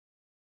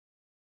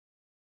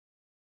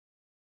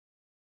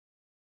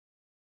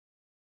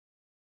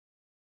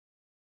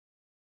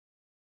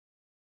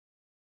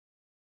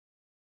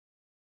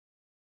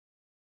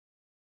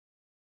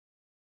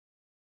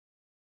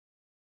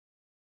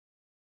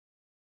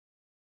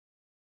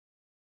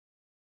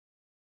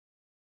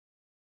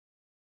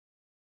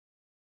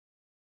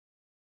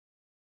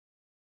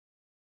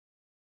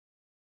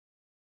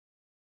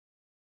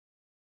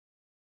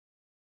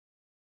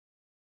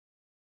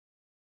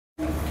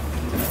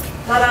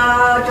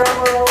Ta-da! Drum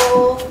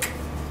roll!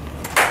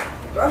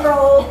 Drum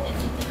roll!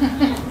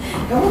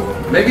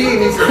 Maybe he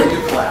needs a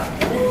new clap.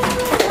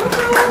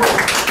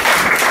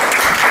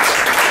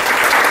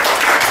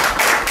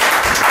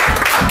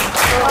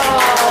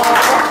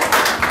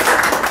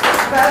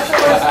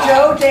 Specialist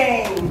Joe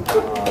Dane.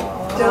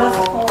 Just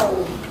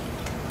home.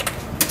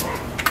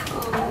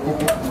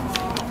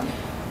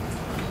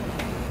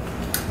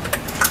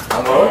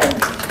 Hello.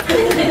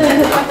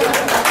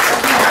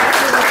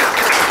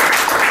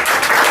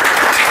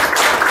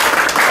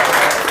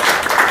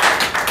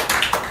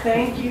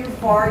 Thank you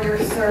for your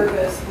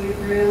service. We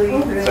really,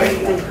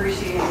 really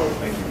appreciate it.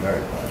 Thank you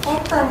very much.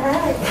 What the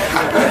heck?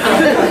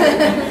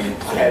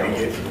 I had to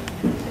get you.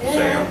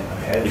 Sam,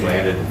 he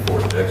landed in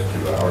Fort Dix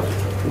 2 hours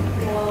ago.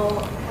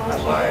 Well, I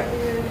lied.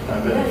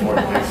 I've been in Fort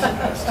Dix the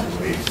past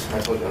 2 weeks. I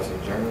told you I was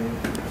in Germany.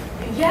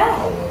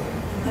 yeah.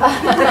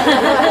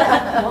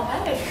 Well,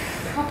 hey.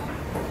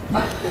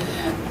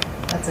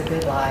 That's a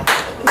good lie.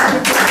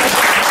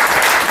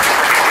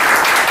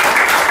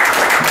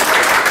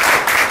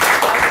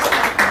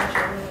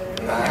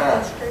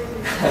 That's crazy.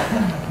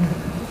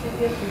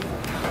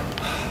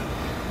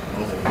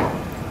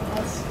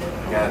 That's good.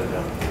 Got it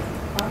done.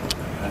 Huh?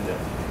 Got it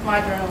done. My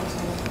journal's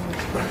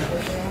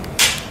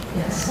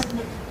Yes.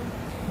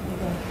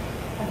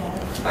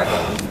 I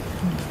got it.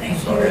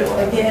 Sorry.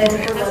 again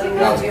for letting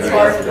That us was be great.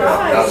 part of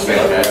That was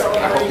fantastic. I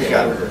hope you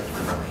got it.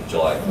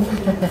 July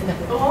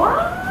 4th. What?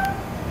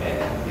 And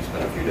he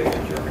spent a few days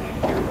in Germany. He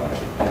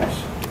arrived last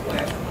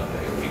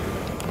Monday, a week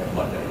ago.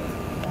 Monday.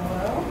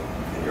 Well.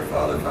 And your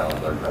father filed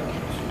their records.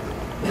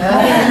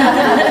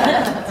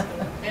 Yeah,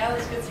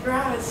 that's a good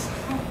surprise.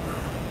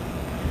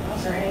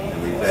 That's great.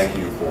 And we thank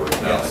you for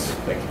acknowledging.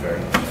 Thank you very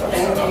much.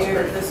 Thank you.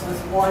 This was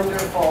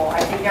wonderful.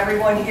 I think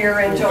everyone here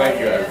enjoyed Thank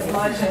you, it as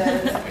much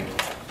as. Thank you.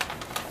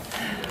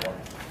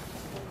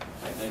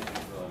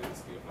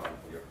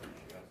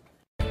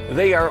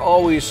 They are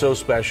always so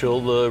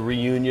special, the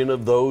reunion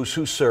of those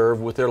who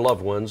serve with their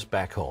loved ones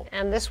back home.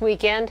 And this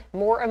weekend,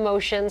 more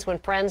emotions when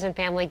friends and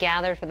family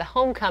gathered for the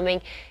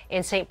homecoming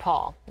in St.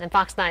 Paul. And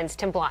Fox 9's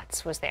Tim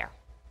Blotz was there.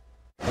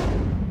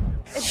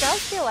 It does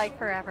feel like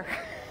forever.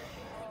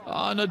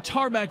 On a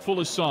tarmac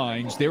full of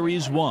signs, there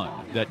is one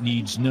that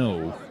needs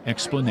no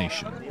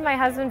explanation. My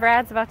husband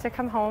Brad's about to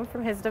come home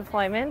from his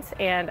deployment,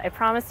 and I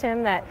promised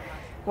him that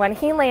when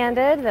he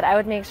landed that I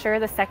would make sure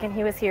the second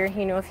he was here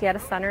he knew if he had a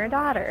son or a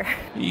daughter.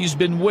 He's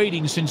been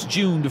waiting since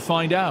June to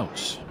find out.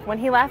 When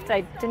he left,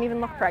 I didn't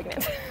even look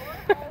pregnant.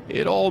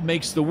 It all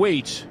makes the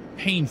wait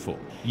painful,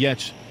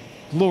 yet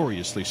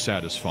gloriously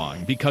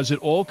satisfying, because it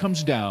all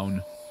comes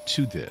down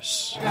to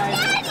this.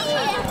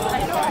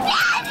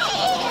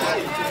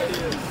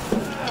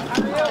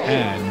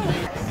 And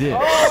this.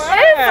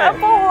 It's a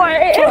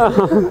boy!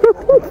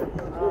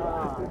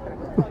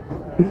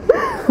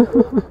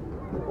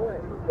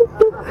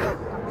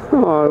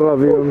 Oh, I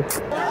love you.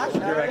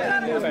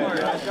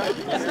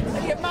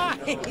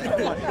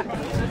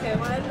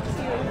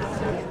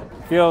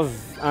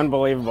 Feels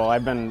unbelievable.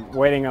 I've been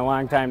waiting a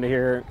long time to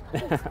hear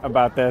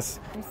about this.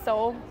 I'm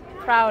so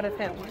proud of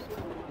him.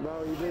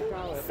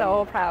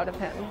 So proud of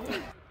him.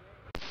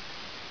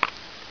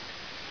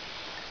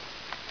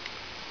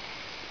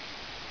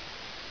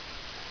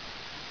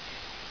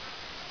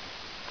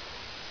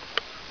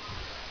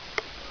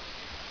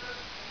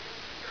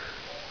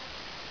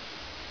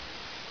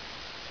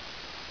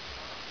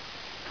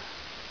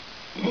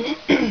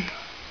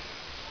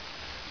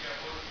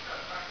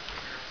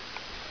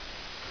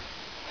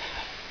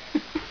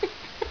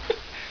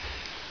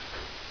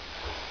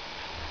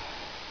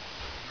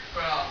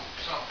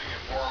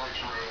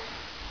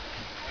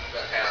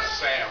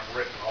 Sam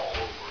written all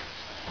over it,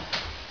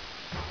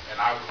 and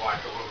I would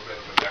like a little bit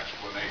of an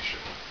explanation.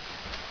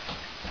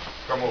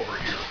 Come over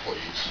here,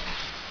 please.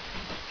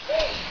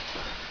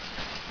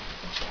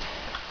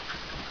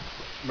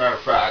 Matter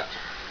of fact,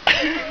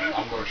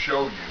 I'm going to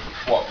show you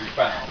what we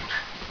found.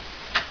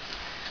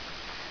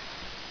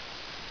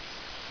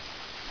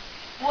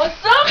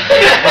 What's up?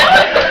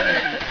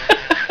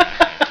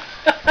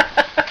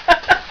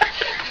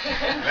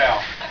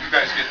 Now, you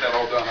guys get that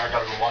all done. I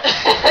got to go watch it.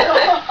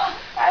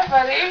 Hi,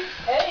 buddy.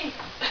 Hey.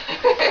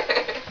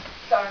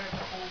 Sorry.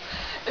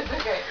 It's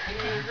okay. You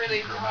really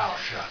Keep your mouth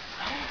shut.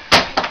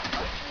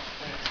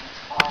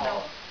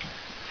 Oh.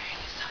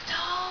 You're so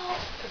tall.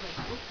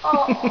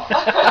 Oh.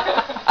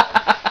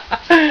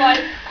 What?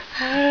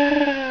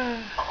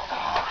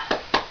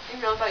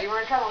 You really thought you were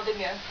in trouble,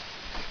 didn't you?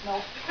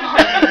 No.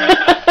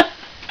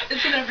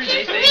 It's an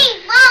everyday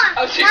thing. Mom!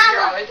 Oh, so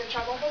you're always in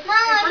trouble?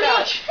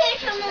 Mama, take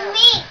a picture of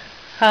me.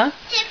 Huh?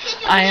 Take a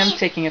picture of I am me.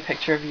 taking a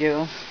picture of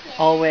you.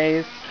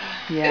 Always.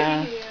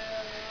 Yeah. There's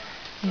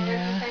the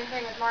Yeah. same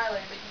thing with Marley,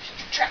 but you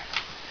should track.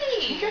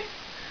 Hey. Okay.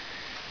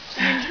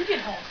 So when did you get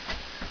home?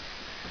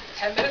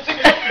 10 minutes ago.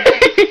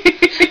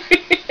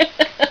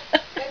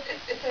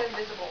 It's an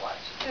invisible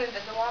watch. It's an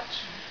invisible watch.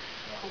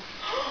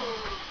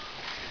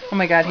 Oh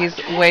my god, he's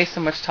way so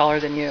much taller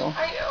than you.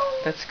 I know.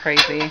 That's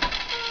crazy.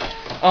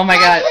 Oh my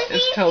god,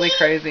 it's totally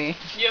crazy.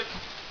 Yep.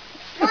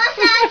 Mom,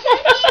 that's your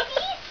baby?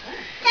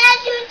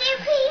 That's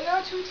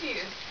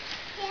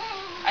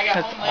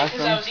got That's home late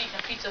because I awesome. was eating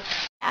a pizza.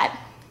 Dad,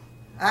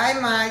 Hi,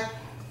 Mike.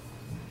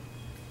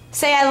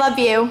 say I love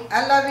you.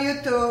 I love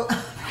you too.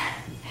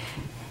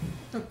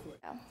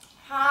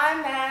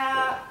 Hi,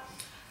 Matt.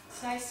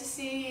 It's nice to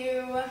see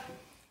you.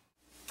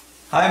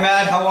 Hi,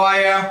 Matt. How are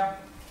you?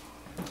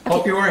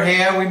 Hope you were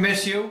here. We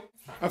miss you.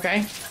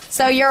 Okay.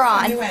 So you're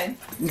on. Go.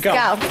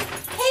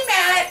 Hey,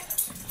 Matt.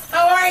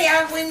 How are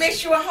ya? We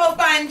miss you a whole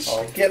bunch.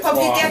 Oh, Hope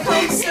you get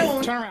home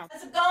soon. Turn around.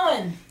 How's it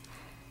going?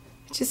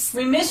 Just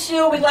We miss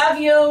you. We love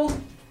you.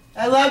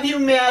 I love you,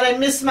 Matt. I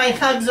miss my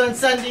hugs on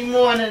Sunday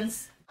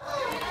mornings.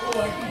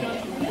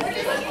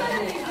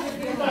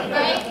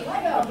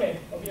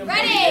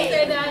 ready.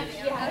 Say that.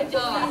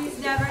 Please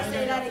never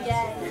say that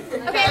again.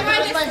 Okay,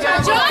 everyone,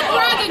 just John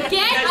Braga,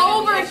 get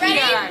over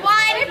here. ready.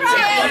 1, 2,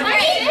 3.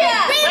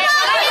 We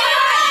love you.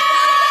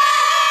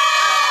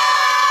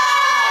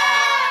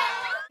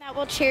 That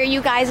will cheer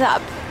you guys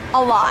up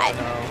a lot,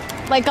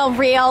 like a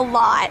real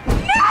lot.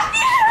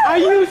 Are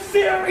you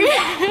serious?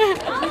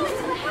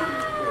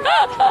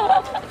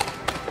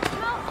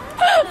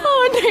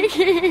 Oh,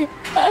 Nikki.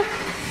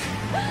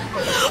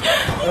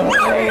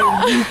 Are you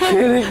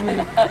kidding me?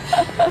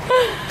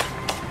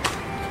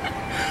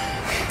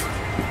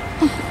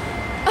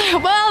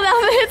 Well, now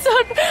that it's on.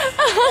 What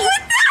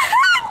the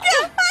heck?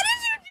 How did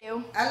you do?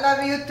 I love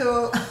you too.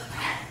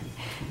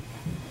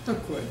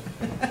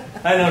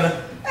 I don't know.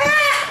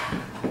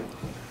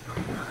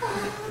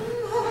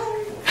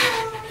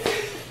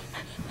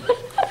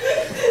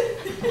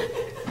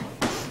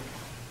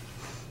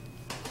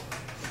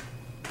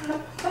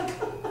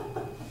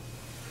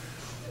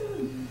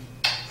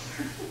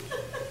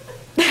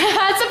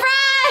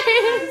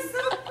 Surprise!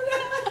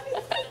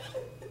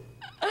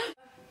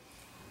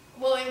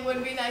 Well, it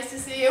would be nice to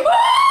see you.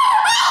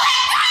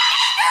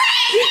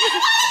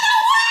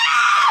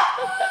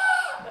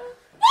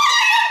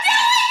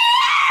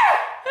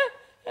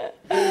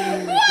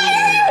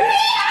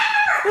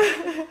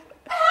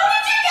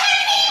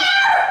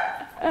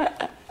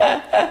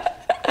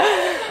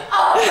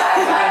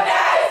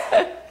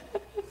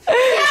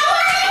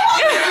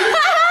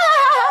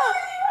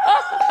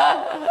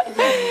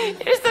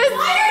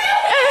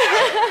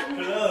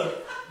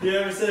 You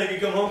ever said I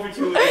could come home for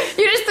 2 weeks?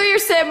 You just threw your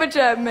sandwich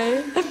at me. Are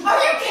you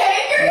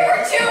kidding? You're here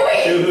for 2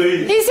 weeks. 2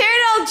 weeks. He's here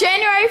till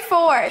January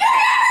 4th.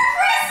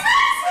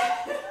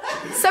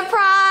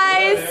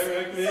 Surprise!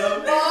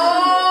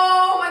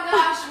 Oh my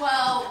gosh,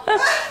 well.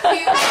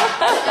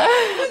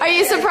 Are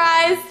you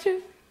surprised?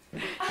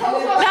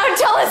 Now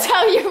tell us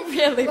how you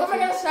really What am I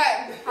feel. gonna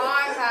say?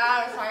 Hi,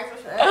 Matt. Sorry for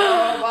saying.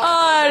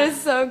 Oh, it is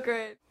so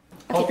great.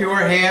 Hope you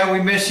were here. We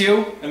miss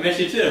you. I miss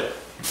you too.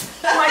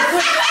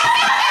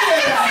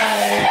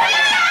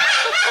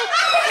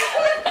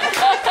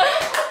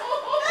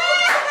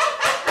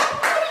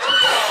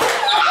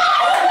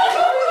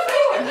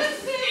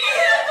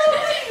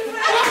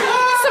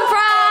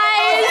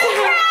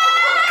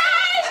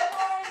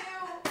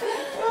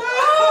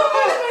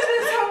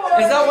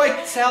 Is that why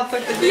Sal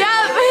took the video? Yep.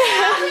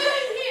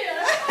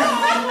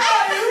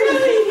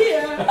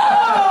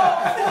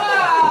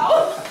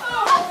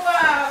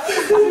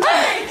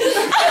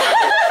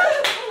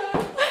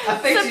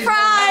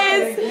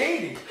 Surprise!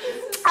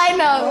 I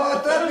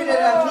know.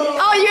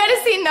 Oh, you had to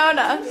see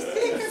Nona.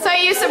 So are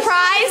you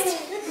surprised?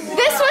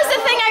 This was the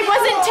thing I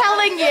wasn't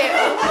telling you.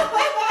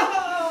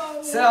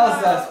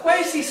 Sal says, why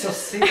is he so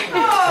secret?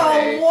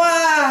 Oh,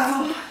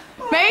 wow.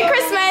 Merry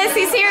Christmas.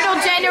 He's here till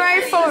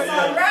January 4th.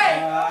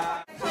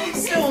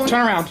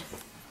 Turn around.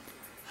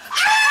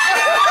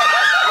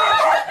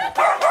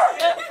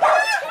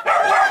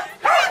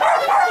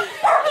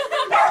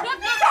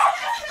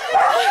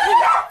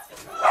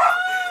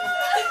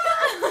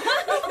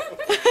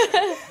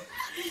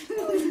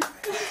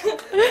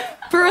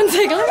 Bruin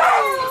tickle.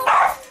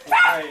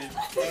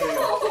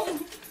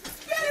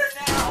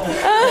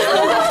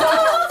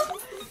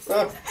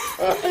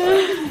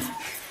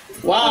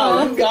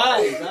 Wow, you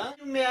guys, huh?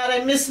 Matt, I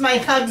miss my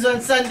hugs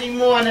on Sunday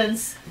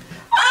mornings.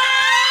 I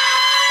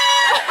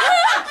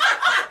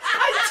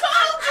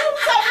told you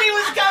somebody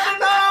was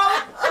coming home.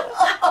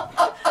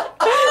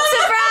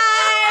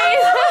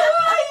 Surprise!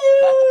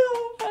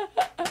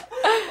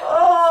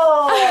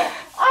 Oh,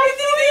 I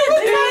didn't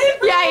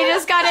even. Yeah, he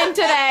just got in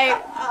today.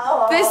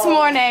 This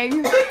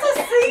morning. Good to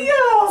see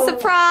you.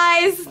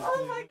 Surprise!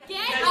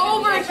 Get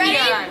over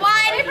here. Ready?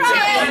 1, 2,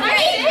 3.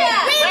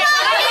 We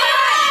love you!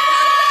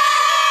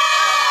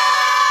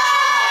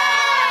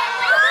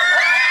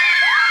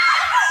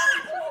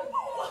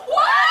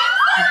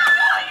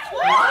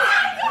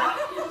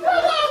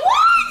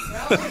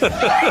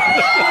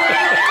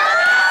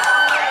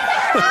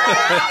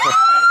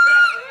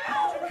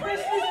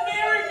 Christmas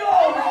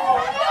miracle.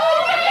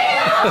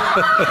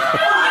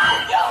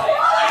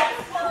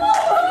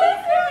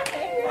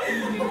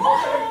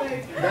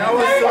 That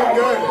was so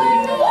good.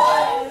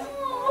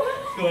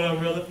 What's going on,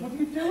 brother? What are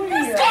you doing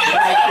here?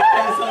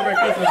 Celebrate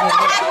Christmas.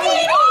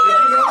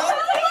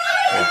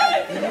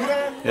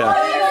 Yeah.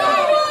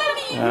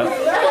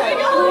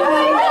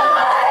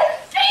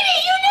 Katie,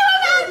 you knew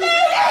about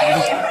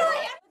this!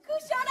 Who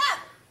showed up?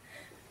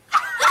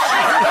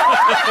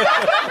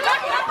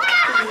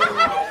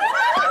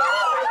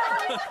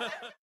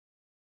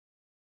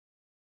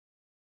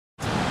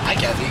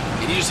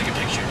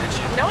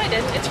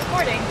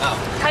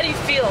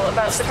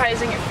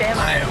 meeting your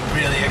family. I am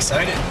really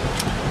excited.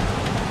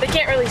 They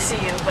can't really see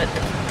you, but they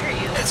can hear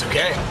you. It's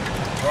okay.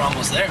 We're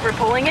almost there. We're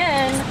pulling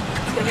in.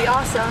 It's gonna be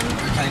awesome.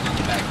 We're kind of going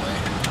the back way.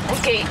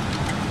 Okay.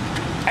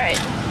 All right.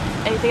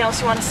 Anything else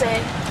you want to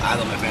say? I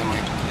love my family,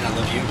 and I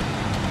love you.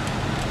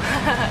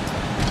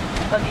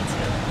 Love you too.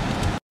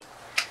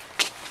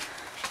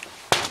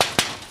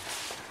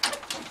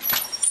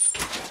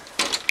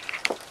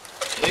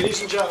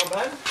 Ladies and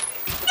gentlemen.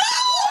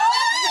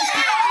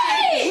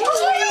 Hey! Oh,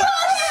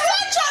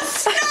 such a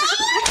snow!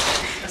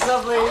 What's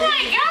up, lady? Oh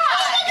my god!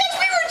 Oh my gosh,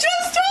 we were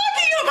just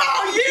talking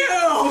about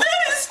you!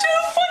 That is too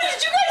funny!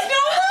 Did you guys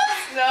know that?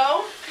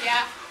 No.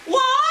 Yeah.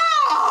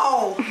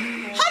 Wow!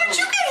 How did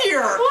you get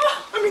here?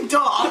 I mean, duh.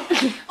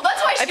 Well,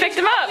 that's why she picked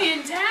him up.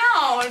 in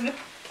town.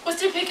 Was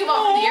to pick him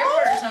up from the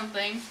airport or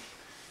something.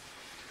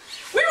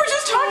 We were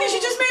just talking. She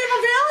just made him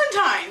a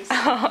Valentine's.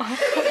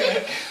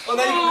 Well,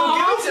 then you can go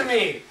give it to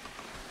me.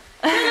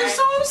 That is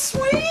so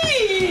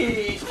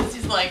sweet.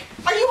 She's like,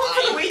 Are you home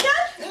for the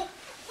weekend? Yeah.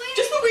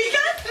 Just the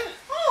weekend?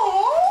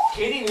 Oh.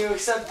 Katie, you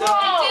accept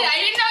I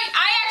didn't know.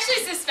 I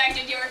actually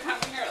suspected you were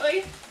coming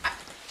early.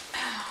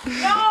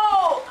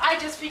 No, I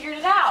just figured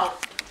it out.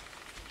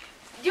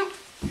 You.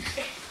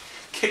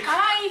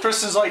 Hi.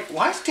 Chris is like,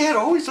 why is Dad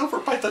always over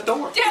by the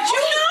door? Did you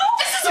know?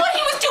 This is what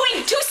he was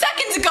doing 2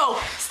 seconds ago.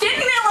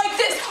 Standing there like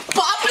this,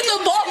 bopping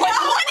the ball. Like,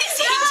 what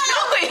is he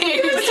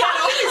doing? But Dad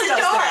always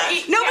does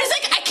that. Nobody's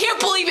like, I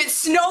can't believe it's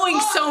snowing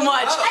so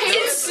much.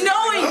 It's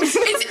snowing.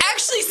 It's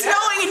actually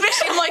snowing in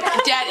Michigan. I'm like,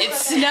 Dad,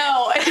 it's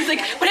snow. And he's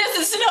like, but it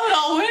hasn't snowed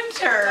all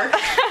winter.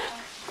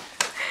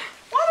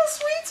 What a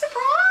sweet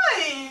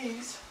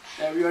surprise.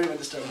 Yeah, we already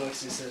went to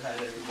Starbucks and said hi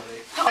to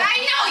everybody.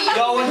 I know. We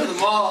all went to the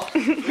mall.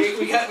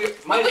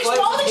 Which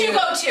mall did you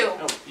go to?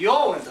 No, you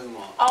all went to the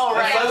mall. Oh,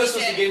 right. My flight was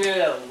supposed to get in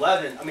at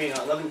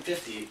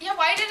 11:50. Yeah,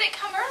 why did it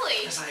come early?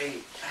 Because I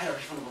had a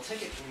refundable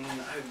ticket and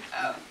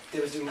they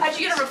was doing. How'd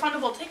you get a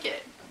refundable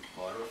ticket?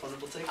 Oh, a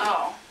refundable ticket.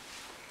 Oh.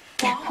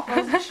 Well,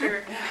 I wasn't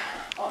sure.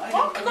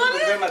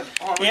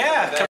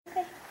 Yeah.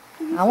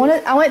 I want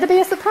it to be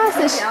a surprise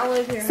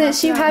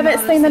since you haven't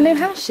seen the new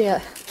house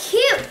yet.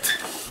 Cute.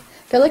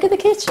 Go look at the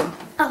kitchen.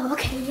 Oh,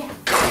 okay, yeah.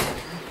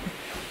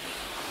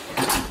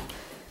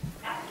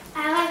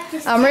 I like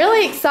this. I'm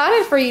really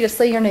excited for you to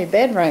see your new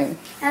bedroom.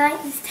 I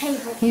like this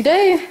table. You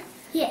do?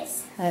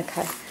 Yes.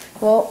 Okay.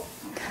 Well,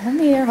 come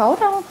here.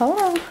 Hold on.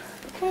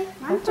 Okay.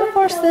 Hold your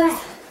horses.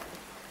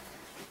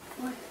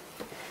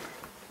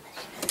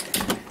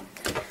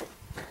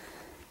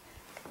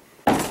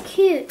 It's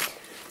cute.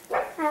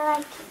 I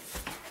like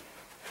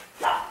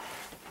it.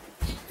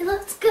 It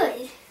looks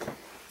good.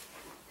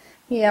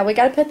 Yeah, we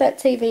got to put that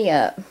TV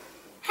up.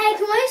 Hey,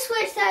 can we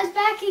switch those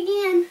back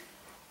again?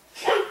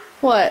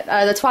 What?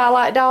 The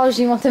Twilight dolls?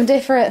 You want them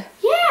different?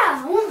 Yeah,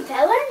 I want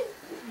that one.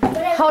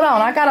 Hold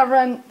on. I got to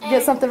run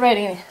get something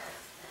ready.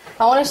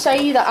 I want to show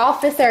you the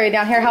office area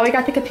down here, how we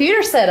got the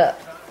computer set up.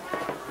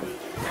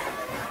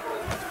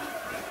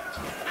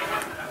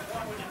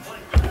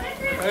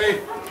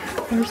 Hey.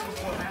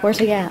 Where's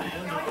he at?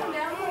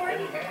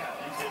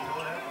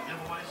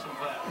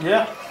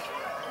 Yeah.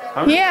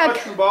 Yeah.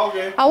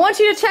 I want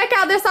you to check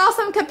out this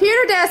awesome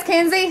computer desk,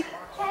 Kenzie.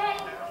 Yeah,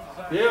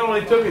 it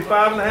only took me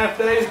 5.5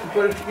 days to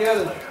put it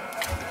together.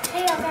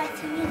 Hey, I'll back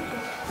to you.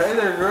 Hey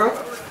there, girl.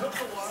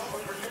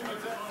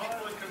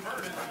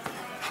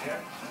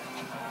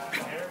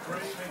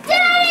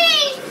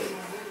 Daddy!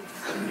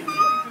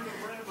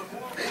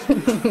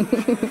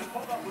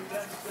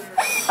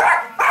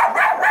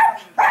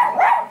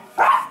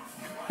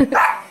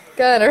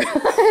 Gunner.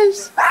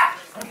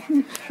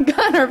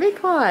 Gunner, be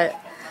quiet.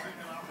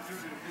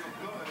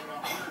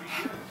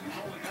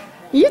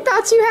 You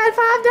thought you had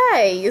 5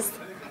 days.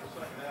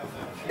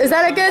 Is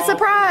that a good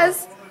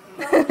surprise?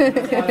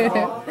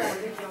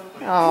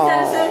 Oh.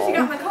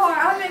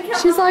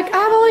 She's like,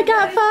 I've only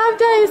got 5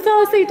 days till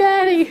I see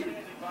Daddy.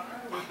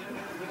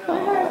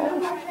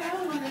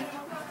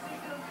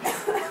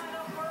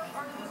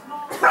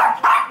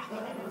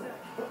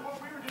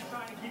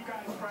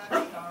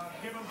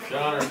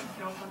 Connor.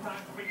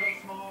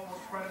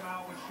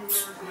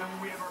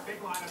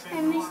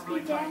 I missed you,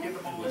 Daddy.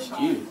 Missed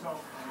you.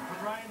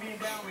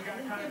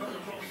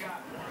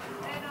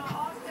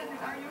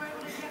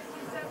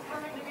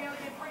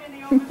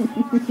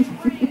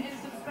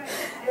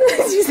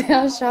 Did you see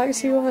how shocked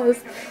she was?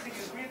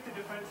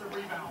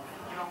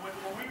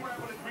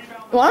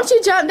 Why don't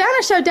you jump down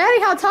and show Daddy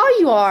how tall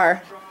you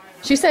are?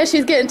 She says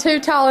she's getting too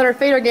tall and her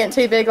feet are getting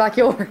too big like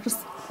yours.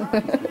 I'm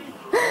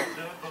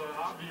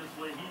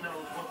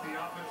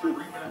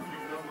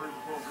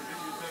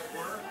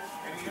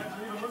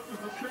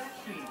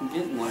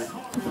getting there.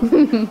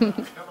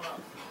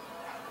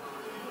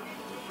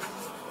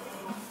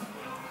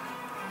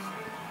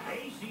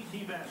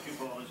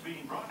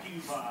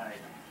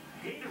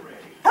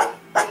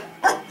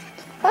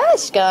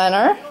 Hush,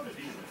 Gunner.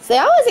 See,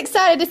 I was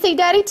excited to see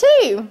Daddy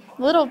too.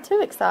 A little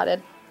too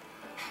excited.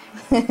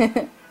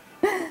 That's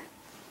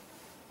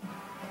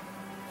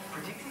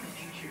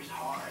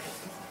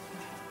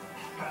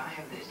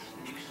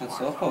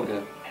softball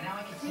good.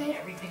 I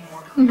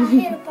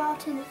hit a ball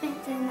to the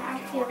fence in the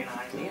outfield.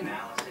 And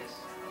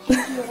hit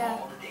a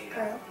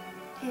girl.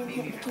 And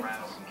hit the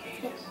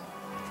kid.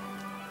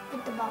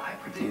 Hit the ball.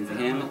 Hit the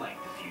hammer?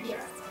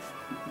 Yes.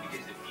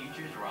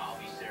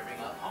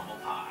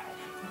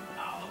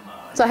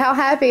 So how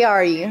happy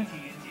are you?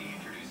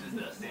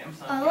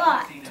 A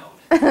lot.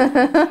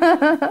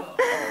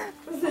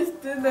 She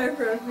stood there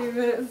for a few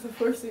minutes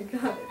before she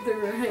got it through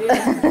her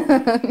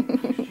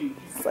hand.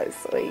 So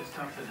sweet.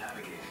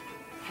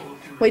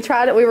 We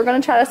were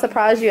going to try to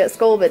surprise you at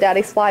school, but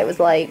Daddy's flight was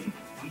late.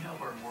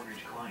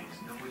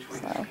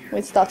 So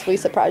we thought we'd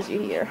surprise you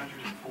here.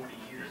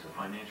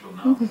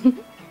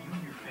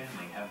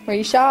 Were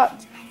you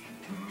shocked?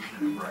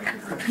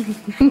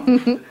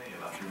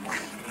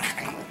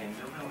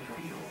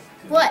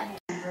 What?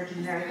 Virgin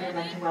America would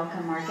like to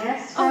welcome our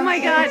guests. Oh my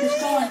God.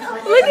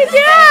 Look at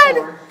Dad!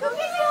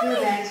 Your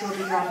bags will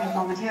be dropping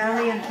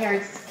momentarily on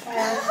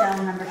carousel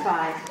number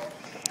 5.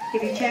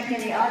 If you check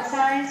any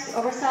oversized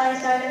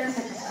items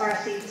such as car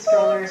seats,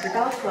 strollers, or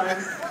golf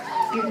clubs,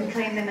 you can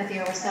claim them at the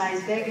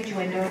oversized baggage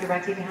window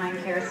directly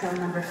behind carousel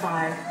number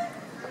 5.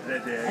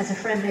 As a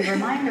friendly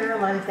reminder, a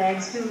lot of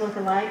bags do look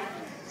alike,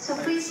 so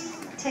please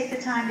take the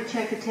time to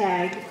check the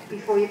tag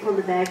before you pull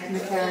the bag from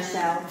the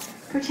carousel,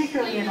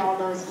 particularly in all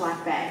those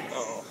black bags.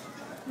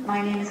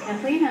 My name is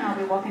Kathleen, and I'll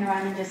be walking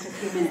around in just a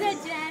few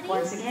minutes.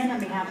 Once again, on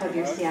behalf of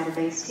your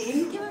Seattle-based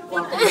team,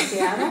 welcome to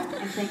Seattle,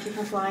 and thank you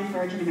for flying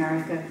Virgin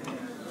America.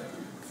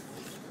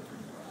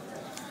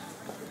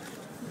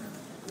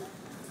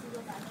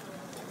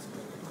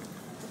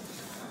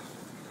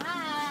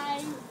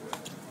 Hi.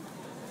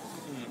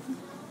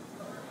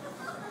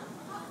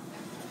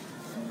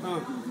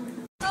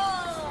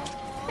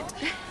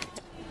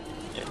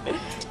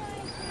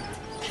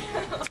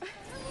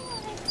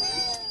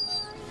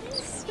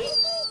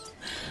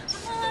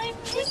 I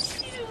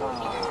miss you.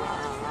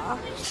 Aww.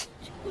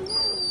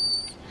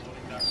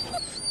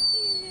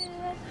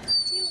 Yeah.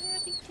 You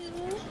happy too?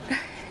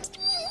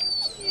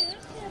 Yeah,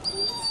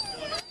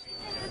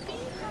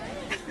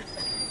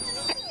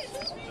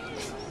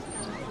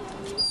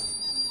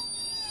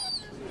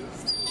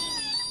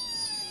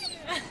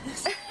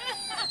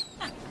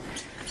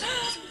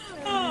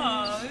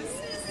 oh,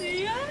 Sissy,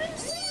 I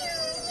miss you.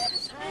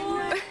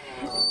 Oh.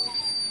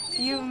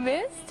 You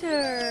missed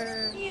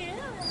her. Yeah,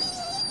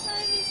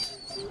 I miss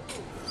you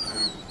too.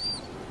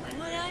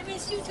 Well, I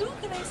miss you too.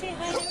 Can I say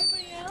hi to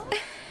everybody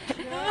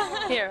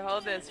else? Here,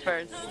 hold this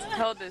first.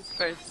 Hold this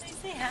first.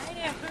 Say hi to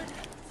everybody.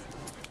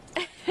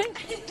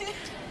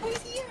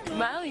 Who's here, Mom?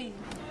 Molly.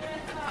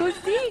 Go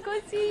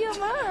see your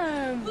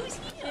mom. Who's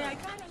here? Yeah, I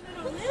got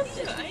a little lift.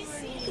 I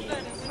see.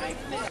 What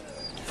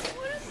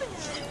is it?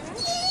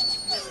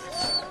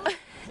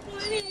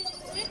 What is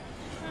it?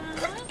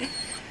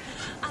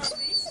 I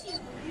miss you.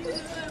 I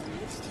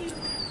missed you.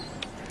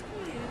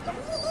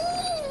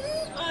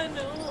 I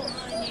know,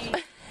 honey.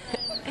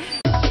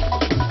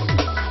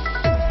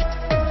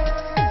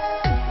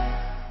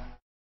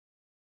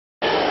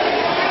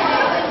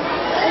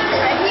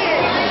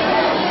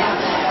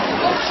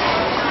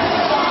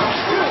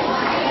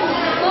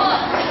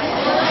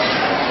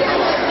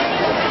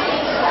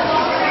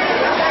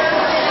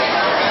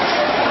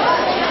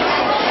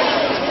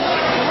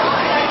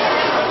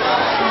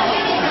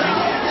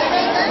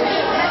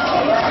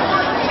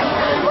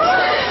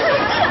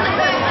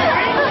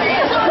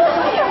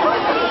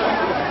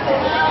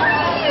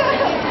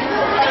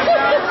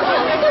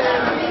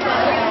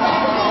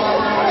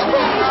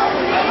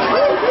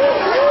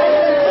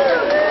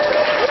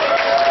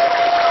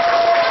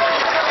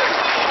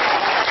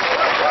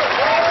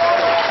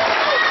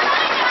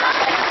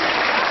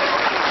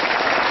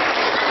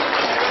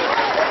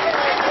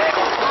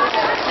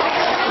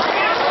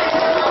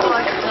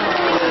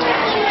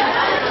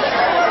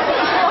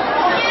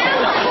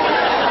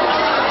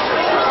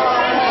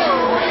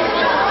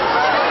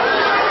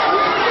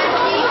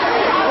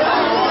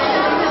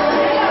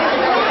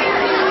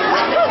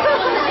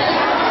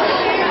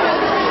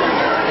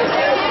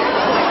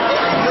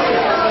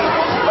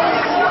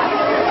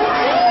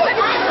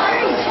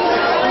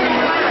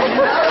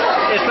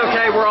 It's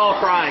okay, we're all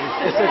crying.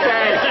 It's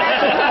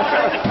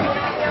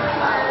okay.